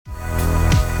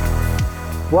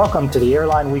Welcome to the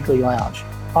Airline Weekly Lounge.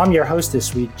 I'm your host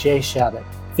this week, Jay Shabbat,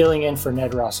 filling in for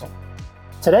Ned Russell.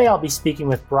 Today I'll be speaking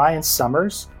with Brian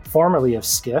Summers, formerly of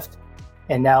Skift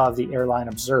and now of the Airline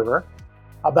Observer,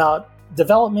 about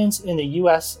developments in the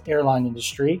U.S. airline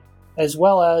industry, as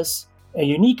well as a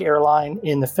unique airline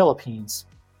in the Philippines.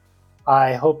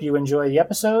 I hope you enjoy the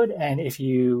episode, and if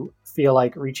you feel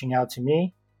like reaching out to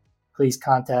me, please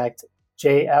contact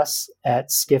js@skift.com.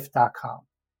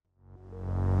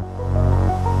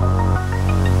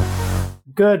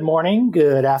 Good morning,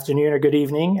 good afternoon, or good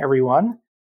evening, everyone,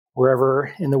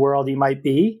 wherever in the world you might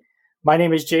be. My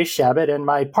name is Jay Shabbat, and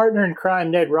my partner in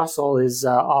crime, Ned Russell, is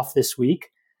off this week.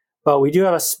 But we do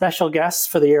have a special guest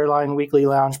for the Airline Weekly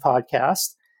Lounge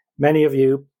podcast. Many of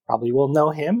you probably will know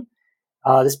him.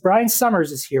 This Brian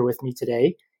Summers is here with me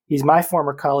today. He's my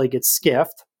former colleague at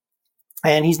Skift,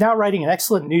 and he's now writing an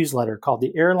excellent newsletter called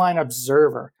the Airline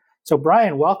Observer. So,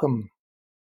 Brian, welcome.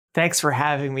 Thanks for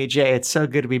having me, Jay. It's so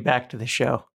good to be back to the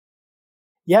show.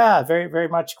 Yeah, very, very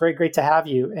much. Great to have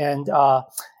you. And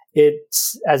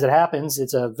it's, as it happens,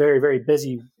 it's a very, very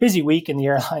busy week in the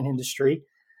airline industry.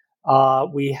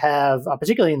 We have,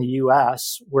 particularly in the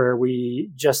U.S., where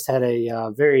we just had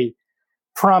a very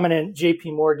prominent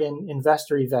JP Morgan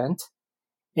investor event.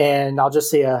 And I'll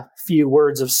just say a few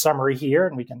words of summary here,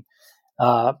 and we can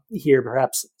hear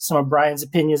perhaps some of Brian's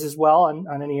opinions as well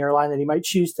on any airline that he might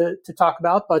choose to talk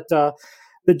about. But the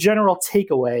general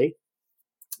takeaway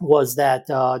was that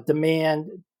demand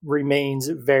remains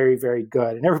very, very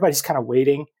good. And everybody's kind of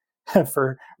waiting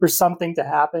for something to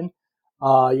happen.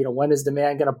 When is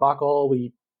demand going to buckle?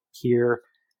 We hear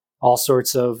all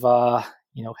sorts of,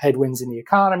 headwinds in the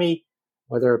economy,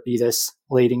 whether it be this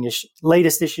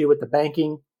latest issue with the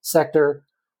banking sector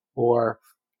or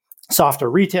softer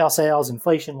retail sales,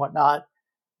 inflation, whatnot.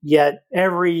 Yet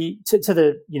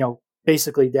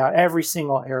basically down every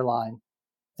single airline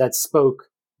that spoke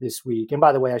this week. And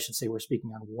by the way, I should say we're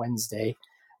speaking on Wednesday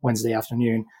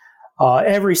afternoon.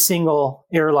 Every single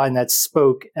airline that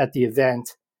spoke at the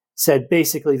event said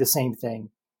basically the same thing,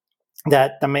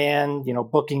 that demand,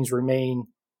 bookings remain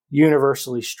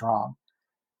universally strong.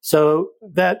 So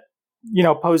that,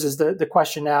 poses the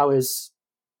question now is,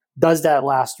 does that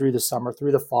last through the summer,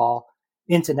 through the fall,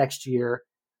 into next year?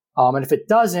 And if it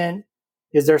doesn't,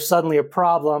 is there suddenly a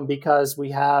problem because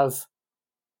we have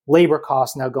labor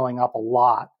costs now going up a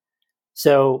lot?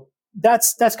 So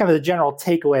that's kind of the general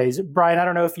takeaways. Brian, I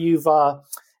don't know if you've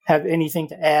have anything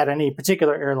to add on any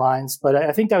particular airlines, but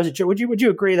I think that was would you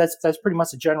agree that's pretty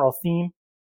much a general theme?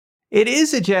 It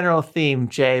is a general theme,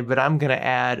 Jay, but I'm going to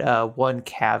add one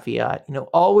caveat.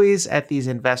 Always at these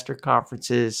investor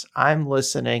conferences, I'm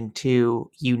listening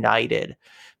to United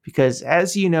because,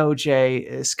 as you know,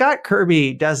 Jay, Scott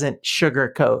Kirby doesn't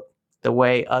sugarcoat the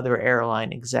way other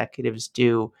airline executives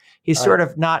do. He's sort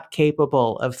of not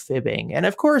capable of fibbing. And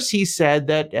of course, he said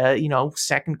that,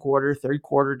 second quarter, third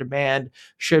quarter demand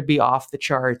should be off the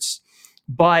charts.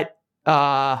 But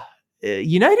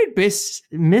United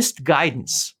missed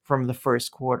guidance from the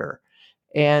first quarter.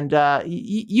 And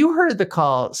you heard the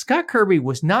call. Scott Kirby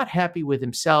was not happy with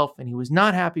himself, and he was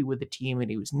not happy with the team, and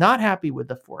he was not happy with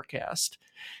the forecast.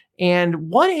 And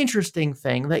one interesting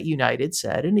thing that United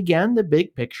said, and again, the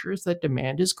big picture is that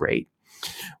demand is great,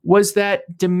 was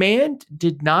that demand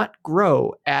did not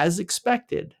grow as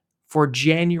expected for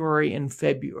January and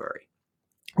February.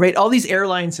 Right. All these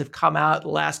airlines have come out the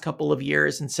last couple of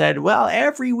years and said, well,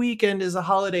 every weekend is a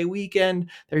holiday weekend.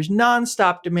 There's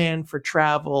nonstop demand for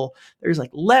travel. There's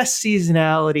less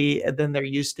seasonality than there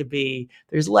used to be.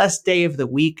 There's less day of the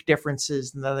week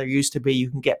differences than there used to be.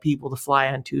 You can get people to fly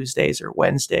on Tuesdays or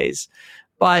Wednesdays.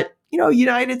 But,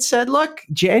 United said, look,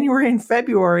 January and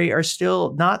February are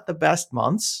still not the best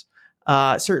months,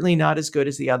 certainly not as good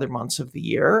as the other months of the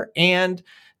year. And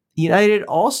United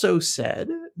also said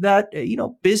that,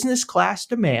 business class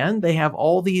demand, they have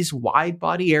all these wide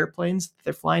body airplanes that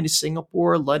they're flying to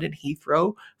Singapore, London,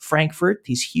 Heathrow, Frankfurt,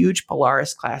 these huge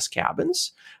Polaris class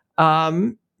cabins,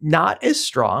 not as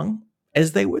strong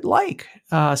as they would like.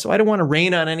 So I don't want to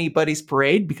rain on anybody's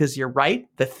parade because you're right.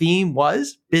 The theme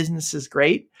was business is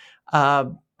great.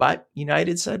 But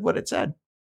United said what it said.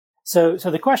 So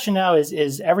the question now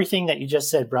is everything that you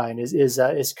just said, Brian,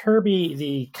 is Kirby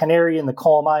the canary in the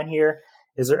coal mine here?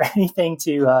 Is there anything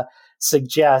to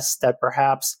suggest that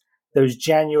perhaps those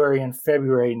January and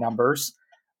February numbers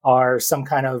are some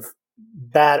kind of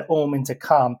bad omen to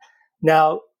come?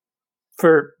 Now,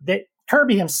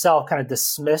 Kirby himself kind of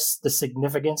dismissed the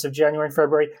significance of January and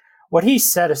February. What he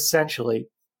said essentially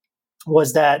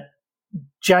was that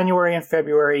January and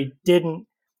February didn't,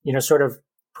 sort of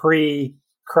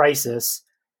pre-crisis,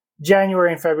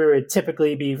 January and February would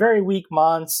typically be very weak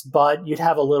months, but you'd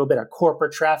have a little bit of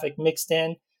corporate traffic mixed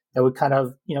in that would kind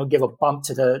of, give a bump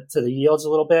to the yields a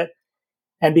little bit.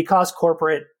 And because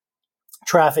corporate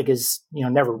traffic is,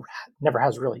 never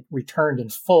has really returned in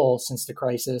full since the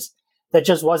crisis, that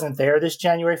just wasn't there this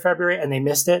January, February, and they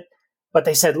missed it. But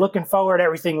they said, looking forward,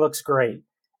 everything looks great.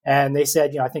 And they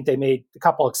said, I think they made a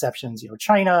couple exceptions,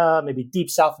 China, maybe deep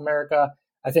South America.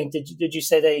 I think, did you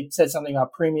say they said something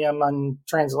about premium on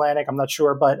transatlantic? I'm not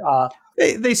sure, but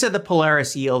they said the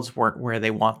Polaris yields weren't where they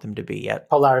want them to be yet.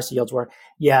 Polaris yields were,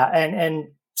 yeah, and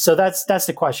so that's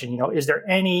the question. Is there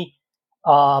any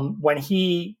when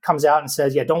he comes out and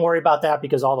says, yeah, don't worry about that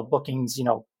because all the bookings,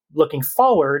 looking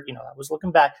forward, that was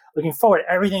looking back, looking forward,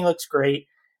 everything looks great.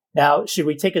 Now, should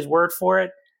we take his word for it?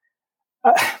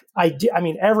 I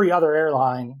mean, every other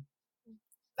airline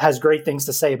has great things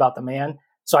to say about the man.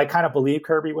 So I kind of believe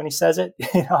Kirby when he says it.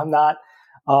 I'm not,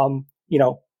 you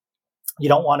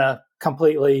don't want to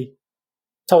completely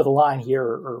toe the line here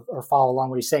or follow along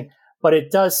what he's saying. But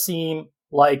it does seem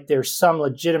like there's some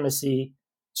legitimacy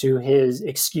to his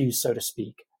excuse, so to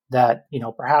speak, that,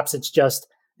 perhaps it's just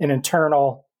an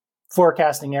internal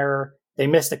forecasting error. They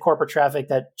missed the corporate traffic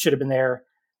that should have been there,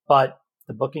 but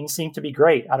the bookings seem to be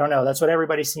great. I don't know. That's what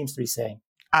everybody seems to be saying.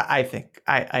 I think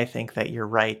that you're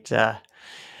right.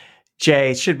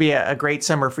 Jay, it should be a great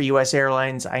summer for U.S.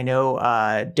 airlines. I know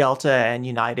Delta and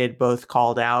United both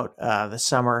called out the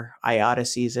summer IATA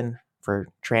season for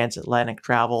transatlantic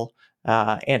travel.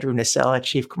 Andrew Nacella,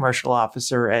 Chief Commercial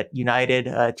Officer at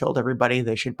United, told everybody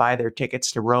they should buy their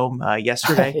tickets to Rome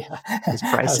yesterday. Because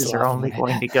prices are only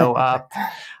going to go up.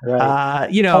 Right.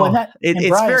 It's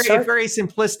Brian, very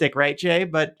simplistic, right, Jay?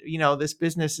 But, this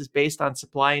business is based on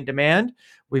supply and demand.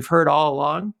 We've heard all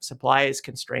along supply is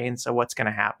constrained. So what's going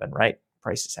to happen, right?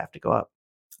 Prices have to go up.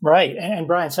 Right. And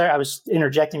Brian, sorry, I was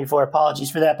interjecting before.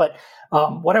 Apologies for that. But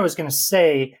what I was going to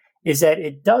say is that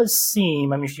it does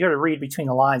seem, if you go to read between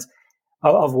the lines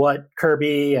of what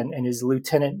Kirby and his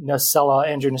lieutenant Nacella,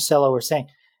 Andrew Nacella, were saying,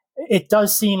 it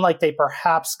does seem like they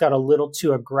perhaps got a little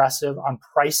too aggressive on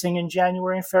pricing in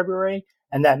January and February.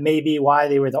 And that may be why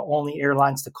they were the only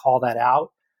airlines to call that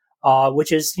out,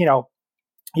 which is,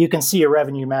 you can see a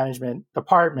revenue management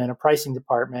department, a pricing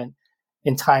department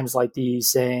in times like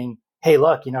these saying, hey,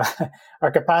 look,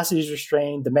 our capacity is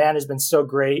restrained. Demand has been so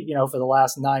great, for the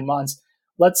last 9 months.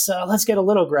 Let's get a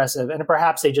little aggressive. And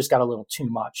perhaps they just got a little too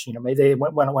much. Maybe they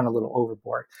went a little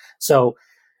overboard. So,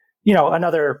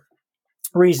 another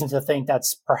reason to think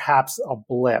that's perhaps a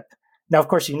blip. Now, of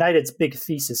course, United's big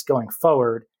thesis going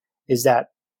forward is that,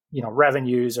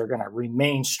 revenues are going to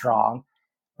remain strong,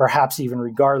 perhaps even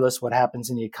regardless what happens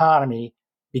in the economy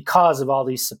because of all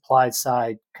these supply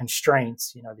side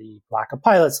constraints, the lack of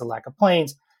pilots, the lack of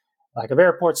planes, lack of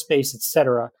airport space, et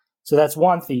cetera. So that's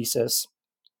one thesis.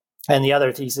 And the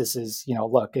other thesis is,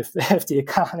 look, if the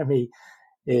economy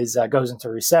goes into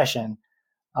recession,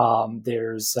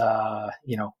 there's,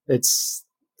 it's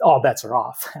all bets are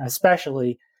off,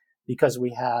 especially because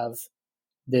we have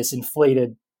this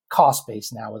inflated cost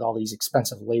base now with all these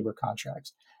expensive labor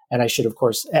contracts. And I should, of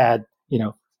course, add,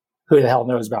 who the hell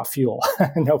knows about fuel?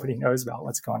 Nobody knows about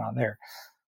what's going on there.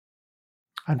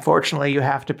 Unfortunately, you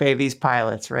have to pay these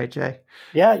pilots, right, Jay?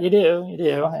 Yeah, you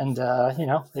do. And,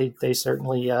 they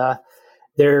certainly,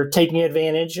 they're taking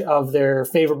advantage of their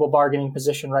favorable bargaining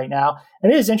position right now.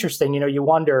 And it is interesting, you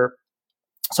wonder.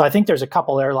 So I think there's a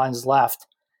couple airlines left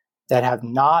that have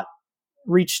not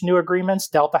reached new agreements.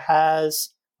 Delta has,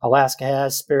 Alaska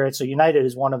has, Spirit. So United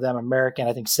is one of them. American,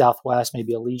 I think Southwest,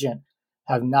 maybe Allegiant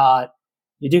have not.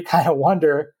 You do kind of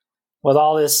wonder with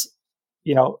all this,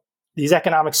 these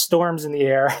economic storms in the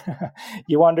air,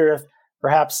 you wonder if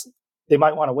perhaps they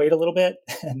might want to wait a little bit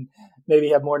and maybe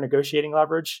have more negotiating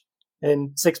leverage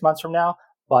in 6 months from now.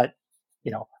 But,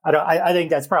 I think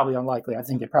that's probably unlikely. I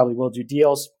think they probably will do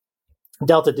deals.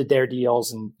 Delta did their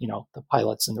deals and, the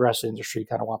pilots and the rest of the industry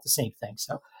kind of want the same thing.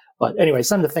 So, but anyway,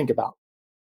 something to think about.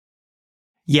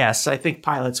 Yes, I think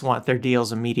pilots want their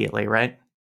deals immediately, right?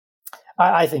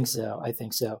 I think so.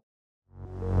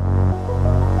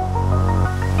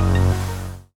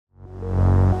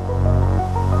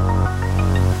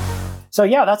 So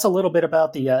yeah, that's a little bit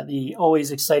about the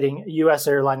always exciting U.S.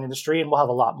 airline industry, and we'll have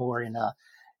a lot more in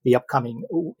the upcoming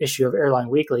issue of Airline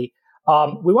Weekly.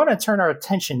 We want to turn our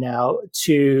attention now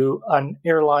to an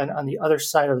airline on the other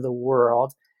side of the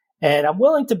world, and I'm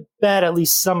willing to bet at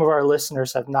least some of our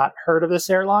listeners have not heard of this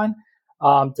airline,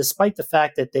 despite the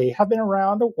fact that they have been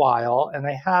around a while and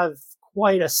they have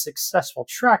quite a successful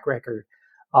track record.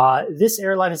 This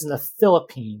airline is in the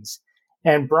Philippines,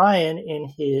 and Brian, in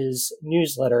his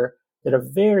newsletter, did a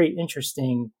very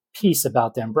interesting piece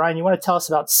about them. Brian, you want to tell us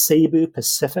about Cebu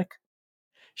Pacific?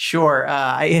 Sure.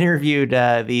 I interviewed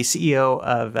the CEO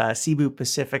of Cebu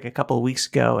Pacific a couple of weeks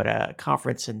ago at a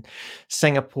conference in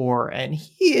Singapore, and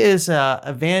he is an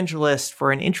evangelist for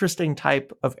an interesting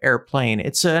type of airplane.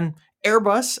 It's an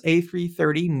Airbus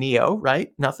A330 Neo,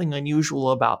 right? Nothing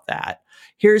unusual about that.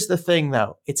 Here's the thing,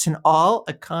 though. It's an all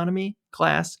economy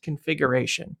class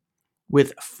configuration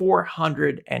with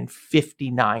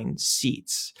 459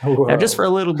 seats. Now, just for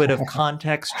Whoa. a little bit of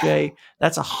context, Jay,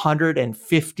 that's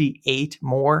 158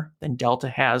 more than Delta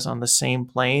has on the same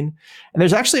plane. And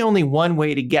there's actually only one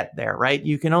way to get there, right?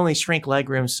 You can only shrink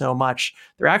legroom so much.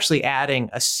 They're actually adding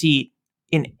a seat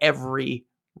in every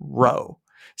row.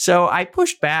 So I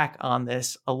pushed back on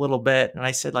this a little bit, and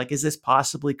I said, like, is this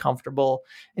possibly comfortable?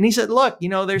 And he said, look,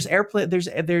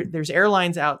 there's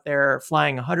airlines out there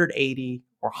flying 180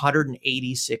 or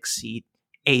 186 seat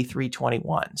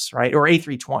A321s, right? Or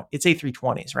A320, it's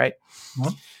A320s, right?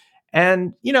 Mhm.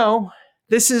 And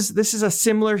this is a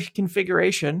similar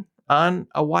configuration on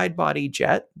a wide body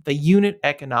jet. The unit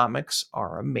economics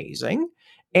are amazing,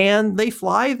 and they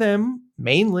fly them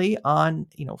mainly on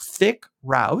thick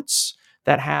routes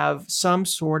that have some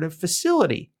sort of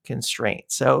facility constraint.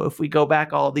 So if we go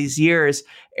back all these years,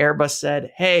 Airbus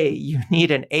said, hey, you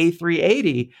need an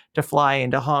A380 to fly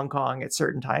into Hong Kong at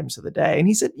certain times of the day. And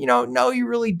he said, no, you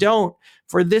really don't.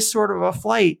 For this sort of a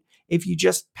flight, if you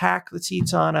just pack the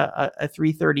seats on a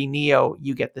 330 Neo,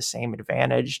 you get the same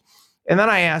advantage. And then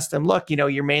I asked him, look,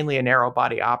 you're mainly a narrow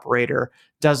body operator.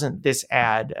 Doesn't this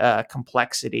add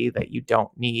complexity that you don't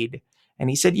need? And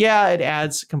he said, yeah, it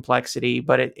adds complexity,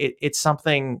 but it's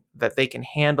something that they can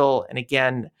handle. And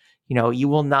again, you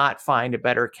will not find a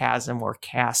better CASM or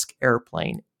CASC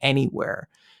airplane anywhere.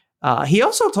 He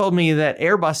also told me that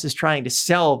Airbus is trying to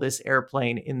sell this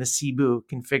airplane in the Cebu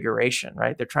configuration,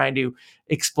 right? They're trying to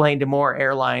explain to more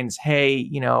airlines, hey,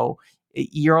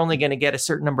 you're only going to get a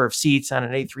certain number of seats on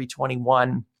an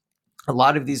A321. A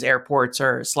lot of these airports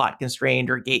are slot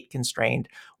constrained or gate constrained.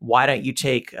 Why don't you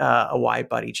take a wide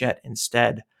body jet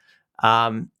instead?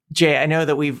 Jay, I know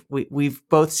that we've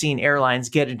both seen airlines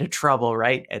get into trouble,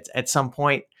 right? At some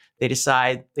point, they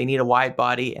decide they need a wide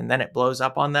body, and then it blows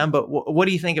up on them. But what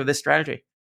do you think of this strategy?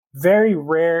 Very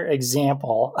rare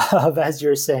example of, as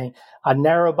you're saying,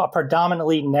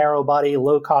 predominantly narrow body,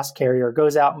 low cost carrier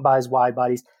goes out and buys wide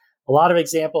bodies. A lot of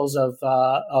examples of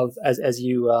as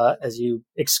you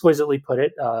exquisitely put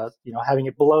it, having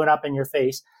it blown up in your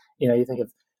face. You think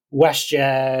of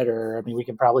WestJet, or I mean, we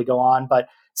can probably go on, but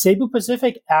Cebu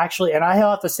Pacific actually, and I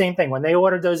thought the same thing when they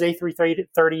ordered those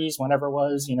A330s, whenever it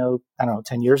was, I don't know,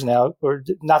 10 years now, or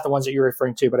not the ones that you're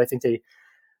referring to, but I think they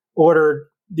ordered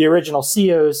the original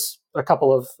CEOs a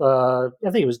couple of, I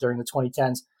think it was during the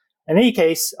 2010s. In any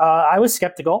case, I was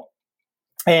skeptical.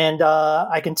 And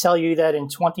I can tell you that in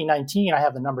 2019, I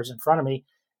have the numbers in front of me,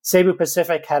 Cebu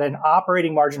Pacific had an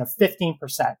operating margin of 15%.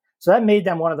 So that made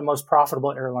them one of the most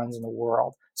profitable airlines in the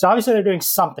world. So obviously they're doing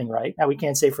something right. Now we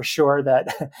can't say for sure that,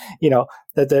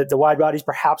 that the wide bodies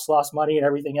perhaps lost money and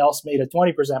everything else made a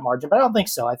 20% margin, but I don't think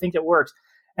so. I think it works.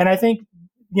 And I think,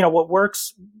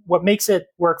 what makes it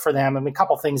work for them, I mean, a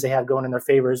couple things they have going in their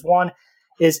favor is one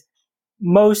is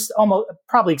almost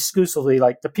probably exclusively,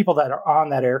 like the people that are on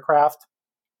that aircraft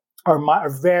are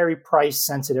very price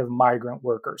sensitive migrant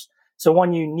workers. So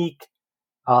one unique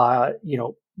thing about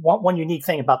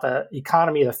the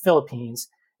economy of the Philippines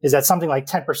is that something like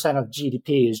 10% of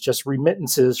GDP is just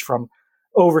remittances from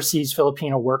overseas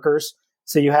Filipino workers.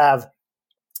 So you have,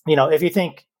 if you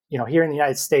think, here in the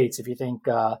United States, if you think,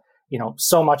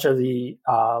 so much of the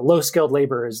low skilled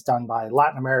labor is done by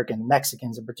Latin American,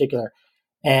 Mexicans in particular.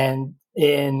 And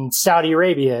in Saudi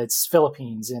Arabia, it's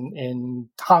Philippines. In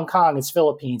Hong Kong, it's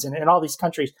Philippines, and in all these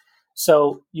countries.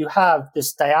 So you have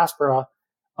this diaspora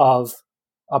of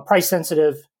price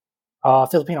sensitive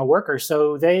Filipino workers.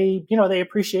 So they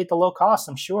appreciate the low cost,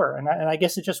 I'm sure. And I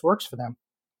guess it just works for them.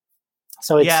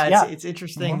 So it's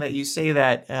interesting that you say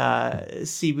that.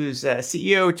 Cebu's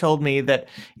CEO told me that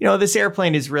this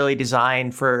airplane is really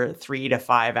designed for 3 to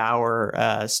 5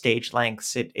 hour stage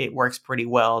lengths. It works pretty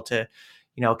well to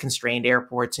constrained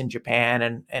airports in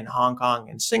Japan and Hong Kong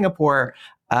and Singapore.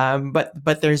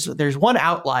 But there's one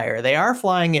outlier. They are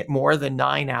flying it more than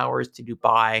 9 hours to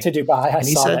Dubai. I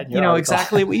saw said, that in your article.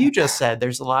 exactly what you just said.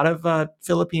 There's a lot of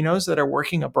Filipinos that are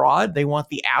working abroad. They want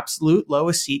the absolute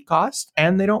lowest seat cost,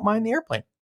 and they don't mind the airplane.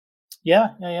 Yeah.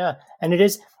 And it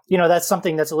is, that's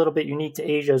something that's a little bit unique to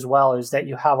Asia as well, is that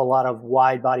you have a lot of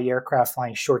wide body aircraft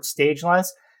flying short stage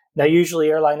lengths. Now, usually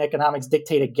airline economics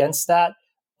dictate against that.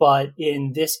 But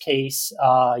in this case,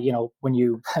 when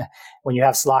you when you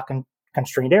have slot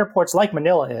constrained airports like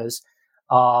Manila is,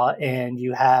 and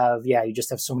you just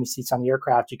have so many seats on the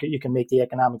aircraft, you can make the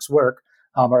economics work,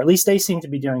 or at least they seem to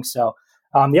be doing so.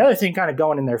 The other thing kind of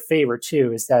going in their favor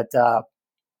too is that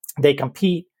they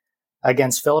compete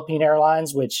against Philippine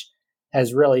Airlines, which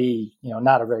has really,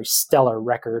 not a very stellar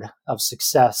record of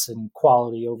success and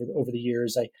quality over the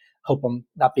years. I hope I'm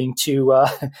not being too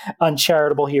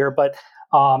uncharitable here, but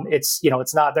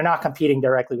they're not competing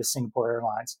directly with Singapore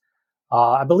Airlines.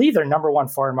 I believe their number one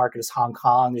foreign market is Hong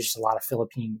Kong. There's just a lot of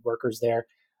Philippine workers there.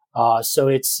 So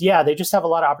they just have a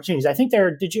lot of opportunities. I think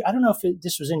I don't know if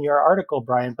this was in your article,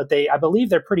 Brian, but I believe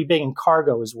they're pretty big in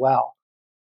cargo as well.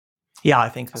 Yeah, I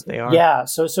think that they are. Yeah.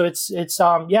 So it's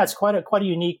quite a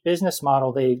unique business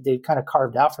model they've kind of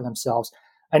carved out for themselves.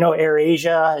 I know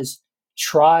AirAsia has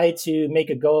tried to make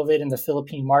a go of it in the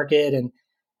Philippine market. And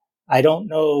I don't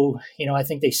know, I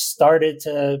think they started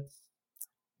to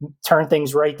turn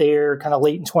things right there kind of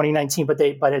late in 2019, but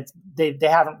they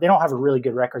don't have a really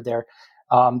good record there.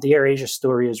 The AirAsia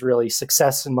story is really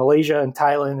success in Malaysia and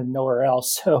Thailand and nowhere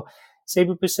else. So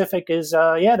Cebu Pacific is,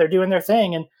 they're doing their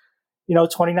thing. And,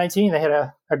 2019, they had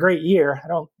a great year. I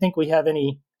don't think we have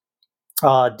any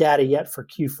data yet for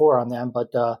Q4 on them, but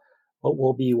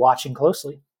we'll be watching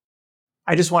closely.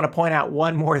 I just want to point out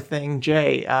one more thing,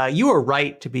 Jay. You were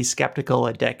right to be skeptical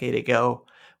a decade ago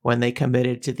when they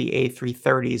committed to the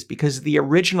A330s, because the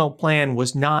original plan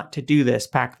was not to do this,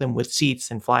 pack them with seats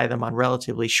and fly them on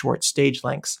relatively short stage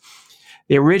lengths.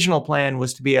 The original plan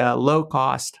was to be a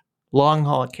low-cost,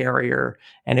 long-haul carrier.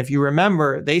 And if you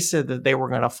remember, they said that they were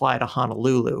going to fly to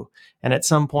Honolulu. And at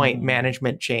some point,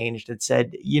 management changed and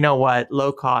said, you know what,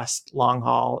 low-cost,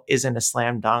 long-haul isn't a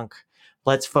slam dunk.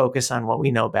 Let's focus on what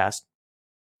we know best.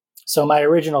 So my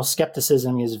original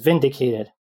skepticism is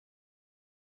vindicated.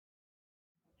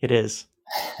 It is.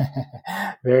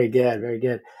 Very good. Very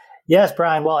good. Yes,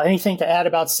 Brian. Well, anything to add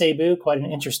about Cebu? Quite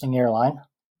an interesting airline.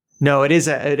 No, it is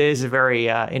a very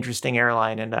interesting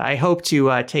airline, and I hope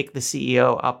to take the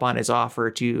CEO up on his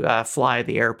offer to fly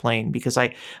the airplane, because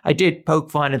I did poke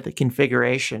fun at the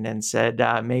configuration and said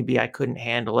maybe I couldn't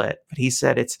handle it, but he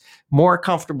said it's more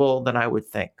comfortable than I would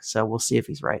think. So we'll see if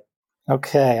he's right.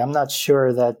 Okay, I'm not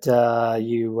sure that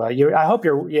you. I hope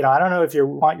you're. I don't know if you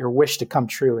want your wish to come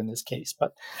true in this case,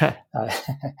 but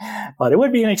but it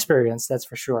would be an experience, that's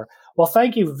for sure. Well,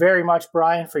 thank you very much,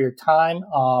 Brian, for your time.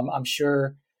 I'm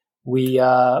sure we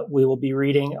will be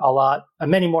reading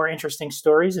many more interesting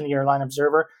stories in the Airline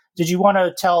Observer. Did you want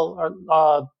to tell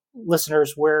our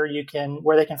listeners where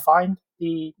they can find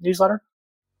the newsletter?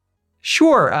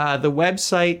 Sure. The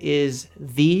website is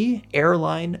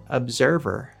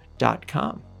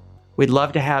theairlineobserver.com. We'd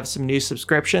love to have some new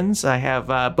subscriptions. I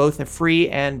have both a free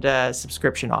and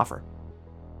subscription offer.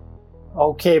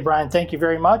 Okay, Brian, thank you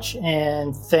very much.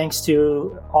 And thanks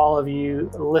to all of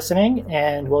you listening.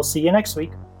 And we'll see you next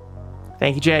week.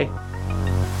 Thank you, Jay.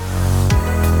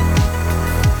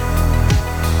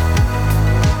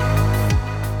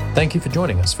 Thank you for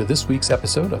joining us for this week's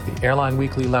episode of the Airline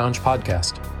Weekly Lounge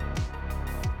podcast.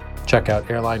 Check out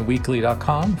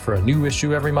airlineweekly.com for a new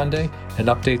issue every Monday and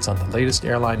updates on the latest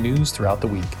airline news throughout the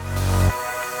week.